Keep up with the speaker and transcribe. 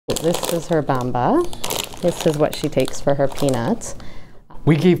This is her Bamba. This is what she takes for her peanuts.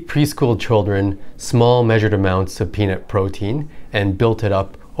 We gave preschool children small measured amounts of peanut protein and built it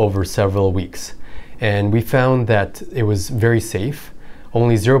up over several weeks. And we found that it was very safe.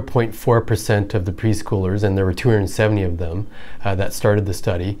 Only 0.4% of the preschoolers, and there were 270 of them that started the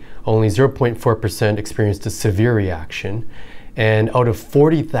study, only 0.4% experienced a severe reaction. And out of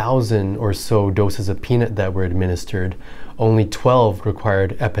 40,000 or so doses of peanut that were administered, only 12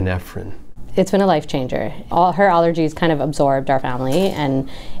 required epinephrine. It's been a life changer. All her allergies kind of absorbed our family, and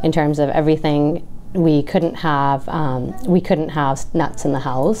in terms of everything, we couldn't have nuts in the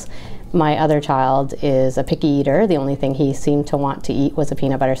house. My other child is a picky eater. The only thing he seemed to want to eat was a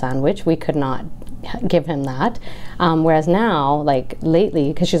peanut butter sandwich. We could not give him that. Whereas now, like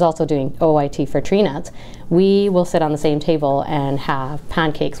lately, because she's also doing OIT for tree nuts, we will sit on the same table and have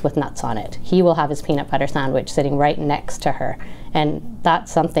pancakes with nuts on it. He will have his peanut butter sandwich sitting right next to her. And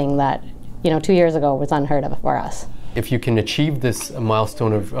that's something that, 2 years ago was unheard of for us. If you can achieve this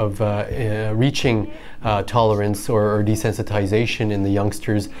milestone of reaching tolerance or desensitization in the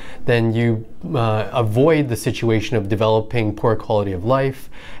youngsters, then you avoid the situation of developing poor quality of life,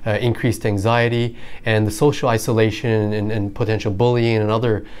 increased anxiety, and the social isolation and potential bullying and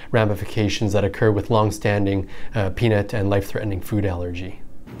other ramifications that occur with long-standing peanut and life-threatening food allergy.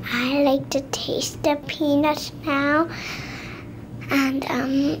 I like to taste the peanuts now, and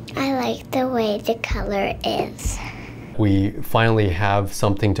I like the way the color is. We finally have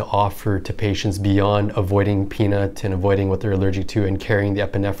something to offer to patients beyond avoiding peanut and avoiding what they're allergic to and carrying the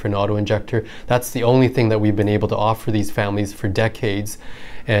epinephrine auto-injector. That's the only thing that we've been able to offer these families for decades.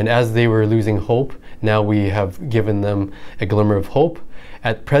 And as they were losing hope, now we have given them a glimmer of hope.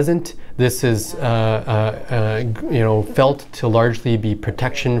 At present, this is felt to largely be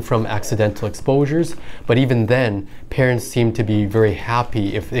protection from accidental exposures, but even then, parents seem to be very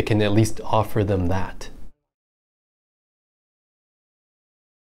happy if it can at least offer them that.